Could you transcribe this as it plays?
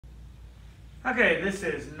Okay, this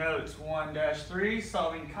is Notes 1-3,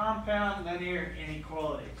 solving compound linear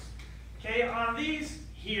inequalities. Okay, on these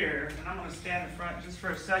here, and I'm going to stand in front just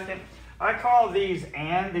for a second, I call these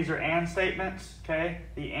AND. These are AND statements, okay?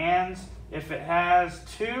 The ANDs, if it has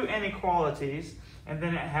two inequalities, and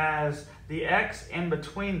then it has the x in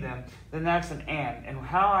between them, then that's an AND. And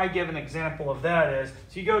how I give an example of that is,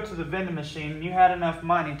 so you go to the vending machine, and you had enough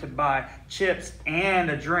money to buy chips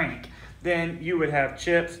and a drink. Then you would have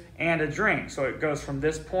chips and a drink. So it goes from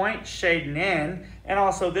this point shading in and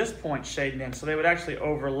also this point shading in. So they would actually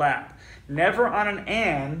overlap. Never on an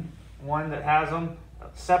AND, one that has them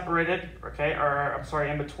separated, okay, or I'm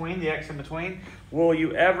sorry, in between, the x in between, will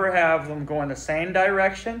you ever have them go in the same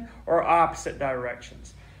direction or opposite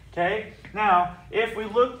directions. Okay, now if we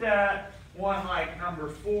looked at one like number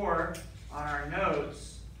 4 on our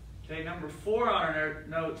notes, okay, number 4 on our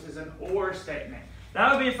notes is an OR statement.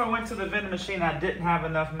 That would be if I went to the vending machine, I didn't have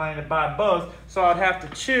enough money to buy both, so I'd have to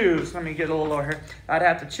choose, let me get a little lower here, I'd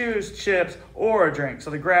have to choose chips or a drink. So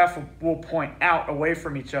the graph will point out away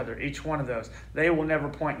from each other, each one of those. They will never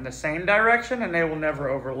point in the same direction and they will never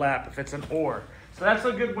overlap if it's an OR. So that's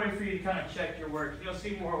a good way for you to kind of check your work. You'll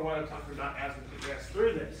see more of what I'm talking about as we progress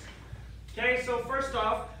through this. Okay, so first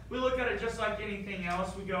off, we look at it just like anything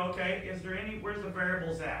else. We go, okay, where's the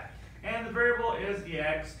variables at? And the variable is the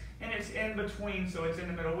x. And it's in between, so it's in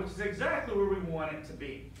the middle, which is exactly where we want it to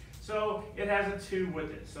be. So it has a 2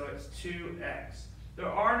 with it, so it's 2x. There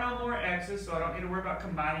are no more x's, so I don't need to worry about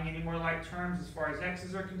combining any more like terms as far as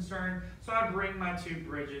x's are concerned. So I bring my 2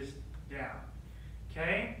 bridges down.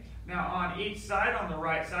 Okay? Now on each side, on the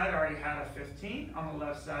right side, I already had a 15. On the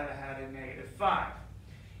left side, I had a -5.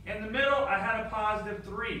 In the middle, I had a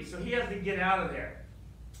 +3, so he has to get out of there.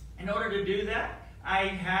 In order to do that, I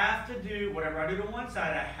have to do whatever I do to one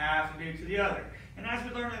side, I have to do to the other. And as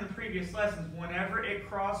we learned in the previous lessons, whenever it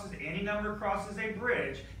crosses, any number crosses a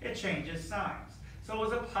bridge, it changes signs. So it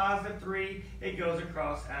was a +3, it goes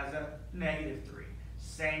across as a -3.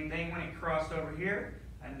 Same thing when it crossed over here,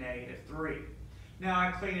 a -3. Now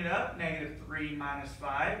I clean it up, -3 minus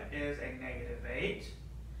 5 is a -8.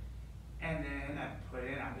 And then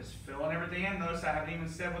I'm just filling everything in. Notice I haven't even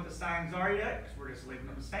said what the signs are yet, because we're just leaving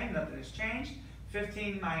them the same, nothing has changed.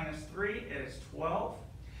 15 minus 3 is 12.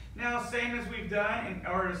 Now, same as we've done in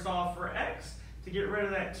order to solve for x, to get rid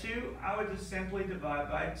of that 2, I would just simply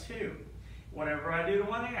divide by 2. Whatever I do to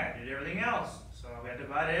one thing, I do to everything else. So I'm going to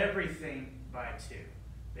divide everything by 2.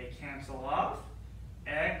 They cancel off.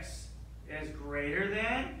 X is greater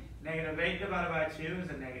than -8 divided by 2 is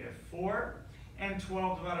a -4. And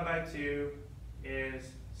 12 divided by 2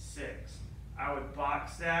 is 6. I would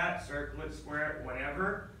box that, circle it, square it,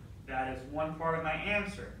 whatever. That is one part of my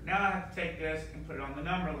answer. Now I have to take this and put it on the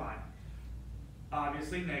number line.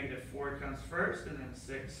 Obviously, -4 comes first, and then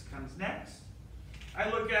 6 comes next. I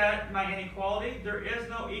look at my inequality. There is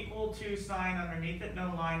no equal to sign underneath it,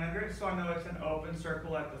 no line under it, so I know it's an open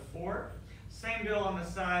circle at the 4. Same deal on the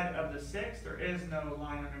side of the 6. There is no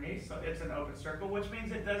line underneath, so it's an open circle, which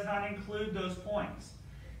means it does not include those points.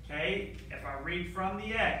 Okay, if I read from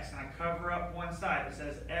the x and I cover up one side, it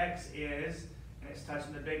says x is, and it's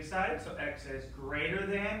touching the big side, so x is greater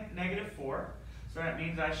than -4. So that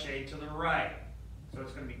means I shade to the right. So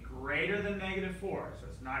it's going to be greater than -4. So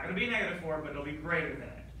it's not going to be -4, but it'll be greater than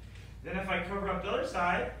it. Then if I cover up the other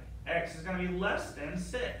side, x is going to be less than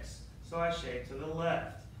 6. So I shade to the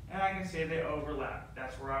left. And I can see they overlap.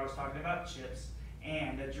 That's where I was talking about chips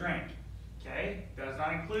and a drink. Okay, does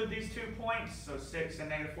not include these 2 points, so 6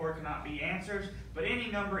 and -4 cannot be answers, but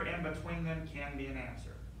any number in between them can be an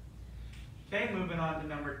answer. Okay, moving on to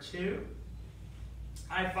number 2.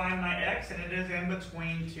 I find my x, and it is in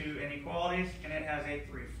between 2 inequalities, and it has a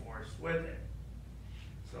 3/4 with it.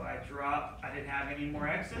 So I didn't have any more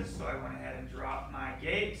x's, so I went ahead and dropped my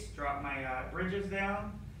gates, dropped my bridges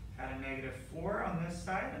down. Had a -4 on this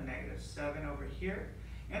side, a -7 over here.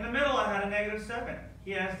 In the middle, I had a -7.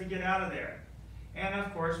 He has to get out of there. And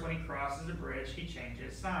of course, when he crosses a bridge, he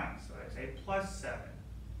changes signs. So it's a +7.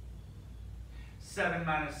 7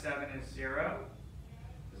 minus 7 is 0.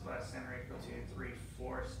 Is less than or equal to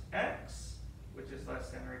 3/4 x, which is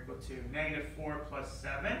less than or equal to -4 plus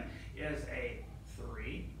 7 is a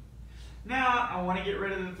 3. Now, I want to get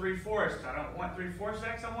rid of the 3/4. I don't want 3/4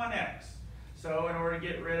 x, I want x. So in order to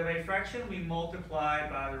get rid of a fraction, we multiply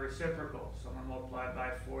by the reciprocal. So I'm going to multiply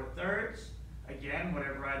by 4/3. Again,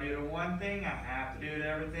 whatever I do to one thing, I have to do to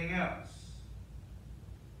everything else.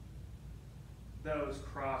 Those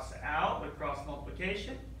cross out with cross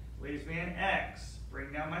multiplication. Leaves me an x.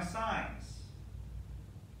 Bring down my signs.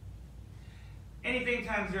 Anything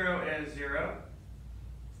times 0 is 0.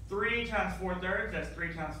 3 times 4/3, that's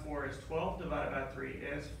 3 times 4 is 12, divided by 3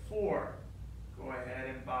 is 4. Go ahead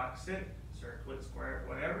and box it, circle it, square it,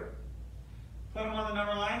 whatever. Put them on the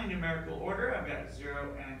number line in numerical order. I've got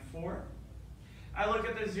 0 and 4. I look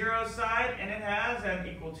at the 0 side, and it has an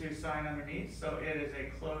equal to sign underneath, so it is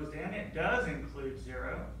a closed in. It does include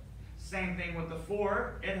 0. Same thing with the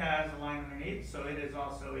 4. It has a line underneath, so it is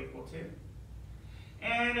also equal to.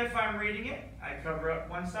 And if I'm reading it, I cover up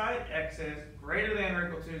one side. X is greater than or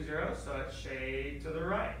equal to 0, so it's shade to the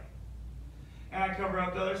right. And I cover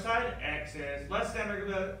up the other side. X is less than or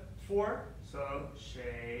equal to 4, so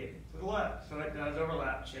shade to the left. So it does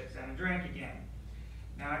overlap chips and a drink again.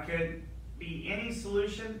 Now it could be any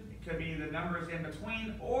solution. It could be the numbers in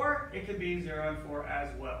between, or it could be 0 and 4 as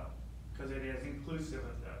well, because it is inclusive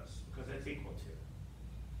of those, because it's equal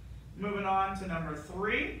to. Moving on to number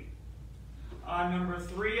 3. On number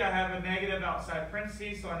 3, I have a negative outside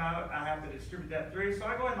parentheses, so now I have to distribute that through. So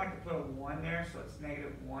I go ahead and like to put a 1 there, so it's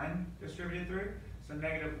negative 1 distributed through. So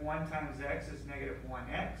negative 1 times x is negative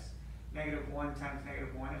 1x. Negative 1 times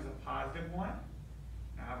negative 1 is a positive 1.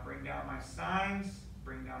 Now I bring down my signs,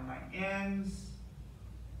 bring down my ends,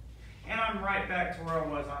 and I'm right back to where I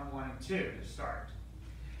was on 1 and 2 to start.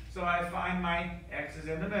 So I find my x's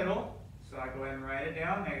in the middle, so I go ahead and write it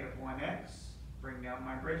down, negative 1x, bring down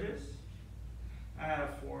my bridges. I have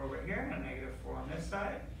a 4 over here and a negative 4 on this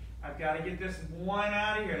side. I've got to get this 1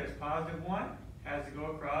 out of here. This positive 1 has to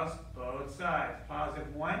go across both sides.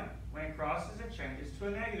 Positive 1, when it crosses, it changes to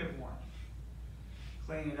a negative 1.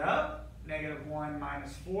 Clean it up. Negative 1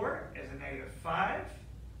 minus 4 is a negative 5.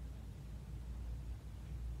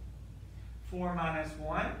 4 minus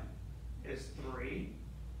 1 is 3.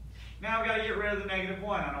 Now I've got to get rid of the negative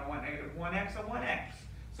 1. I don't want negative 1x, I want x.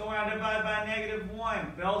 So when I divide by negative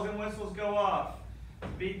 1, bells and whistles go off.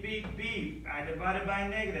 Beep, beep, beep. I divided by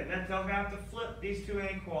negative. That tells me I have to flip these two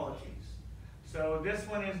inequalities. So this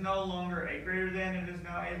one is no longer a greater than, it is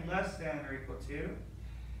now a less than or equal to.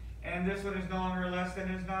 And this one is no longer less than,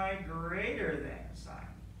 it is now a greater than sign.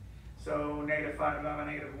 So negative 5 divided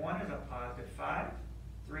by negative 1 is a positive 5.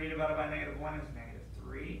 3 divided by negative 1 is negative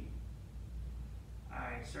 3.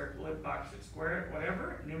 I circle it, box it, square it,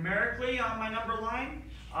 whatever. Numerically on my number line,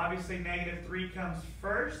 obviously negative 3 comes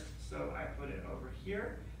first, so I put it over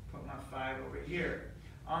here, put my 5 over here.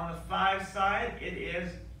 On the 5 side, it is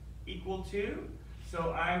equal to,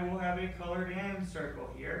 so I will have a colored in circle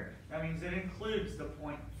here. That means it includes the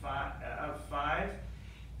point of 5.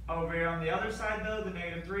 Over here on the other side though, the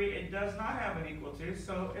negative 3, it does not have an equal to,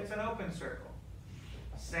 so it's an open circle.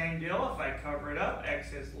 Same deal, if I cover it up,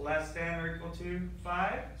 x is less than or equal to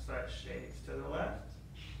 5, so that shades to the left.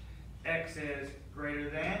 X is greater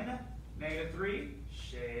than negative 3,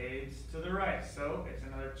 shades to the right. So it's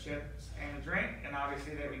another chips and a drink, and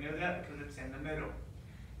obviously that we know that because it's in the middle.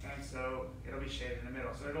 And so it'll be shaded in the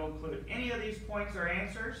middle. So it'll include any of these points or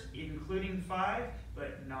answers, including 5,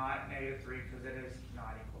 but not negative 3 because it is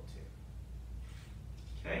not equal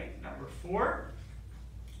to. Okay, number 4,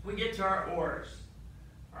 we get to our ors.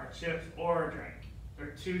 Our chips or drink.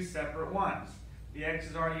 They're two separate ones. The x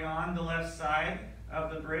is already on the left side of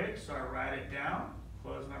the bridge, so I write it down,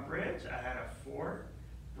 close my bridge. I had a 4.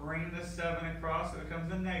 Bring the 7 across, so it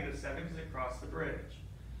becomes a negative 7 because it crossed the bridge.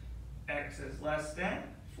 X is less than.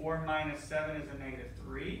 4 minus 7 is a negative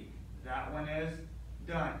 3. That one is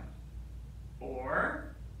done.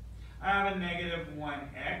 Or, I have a negative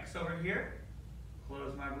 1x over here.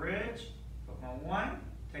 Close my bridge, put my 1.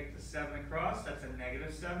 Take the 7 across, that's a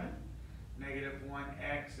negative 7. Negative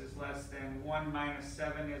 1x is less than 1 minus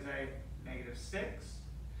 7 is a negative 6.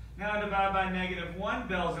 Now divide by negative 1,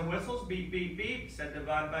 bells and whistles, beep, beep, beep. Said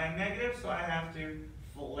divide by a negative, so I have to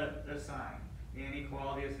flip the sign. The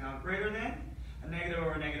inequality is now greater than. A negative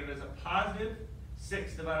over a negative is a positive.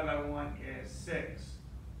 6 divided by 1 is 6.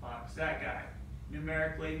 Box that guy.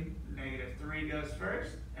 Numerically, negative 3 goes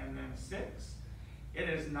first, and then 6. It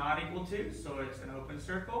is not equal to, so it's an open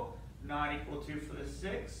circle. Not equal to for the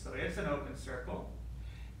 6, so it's an open circle.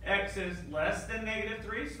 X is less than negative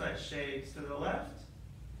 3, so that shades to the left.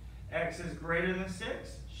 X is greater than 6,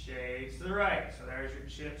 shades to the right. So there's your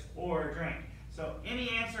chips or drink. So any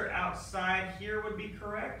answer outside here would be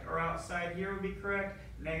correct, or outside here would be correct.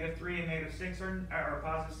 Negative 3 and negative 6 or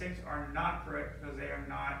positive 6 are not correct because they are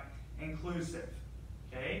not inclusive.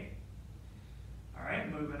 Okay? All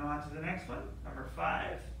right, moving on to the next one, number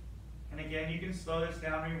 5. And again, you can slow this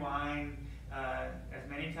down, rewind as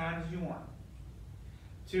many times as you want.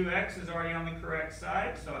 2x is already on the correct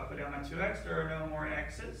side, so I put down my 2x. There are no more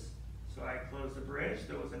x's. So I close the bridge.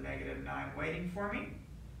 There was a negative 9 waiting for me.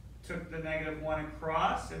 Took the negative 1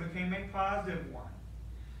 across. It became a positive 1.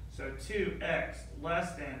 So 2x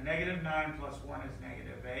less than negative 9 plus 1 is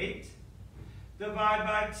negative 8. Divide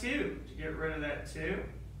by 2 to get rid of that 2.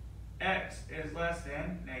 X is less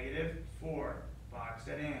than negative 4. Box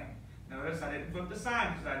it in. Notice I didn't flip the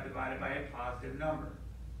sign because I divided by a positive number.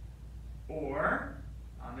 Or,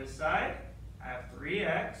 on this side, I have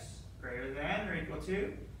 3x greater than or equal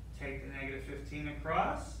to. Take the negative 15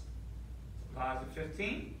 across. Positive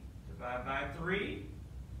 15. Divide by 3.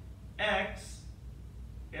 X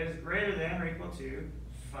is greater than or equal to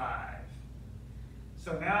 5.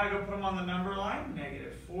 So now I go put them on the number line,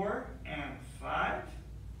 negative 4 and 5.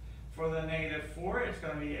 For the negative 4, it's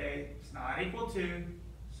going to be it's not equal to,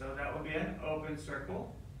 so that will be an open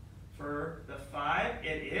circle. For the 5,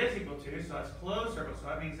 it is equal to, so that's closed circle. So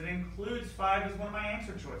that means it includes 5 as one of my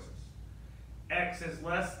answer choices. X is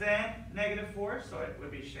less than negative 4, so it would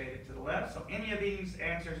be shaded to the left. So any of these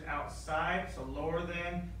answers outside, so lower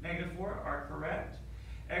than negative 4, are correct.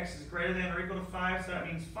 X is greater than or equal to 5, so that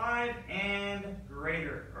means 5 and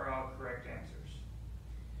greater are all correct answers.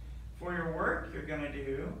 For your work, you're going to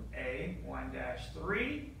do A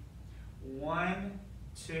 1-3, 1,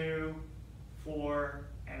 2, 4,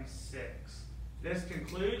 and 6. This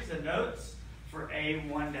concludes the notes for A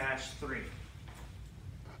 1-3.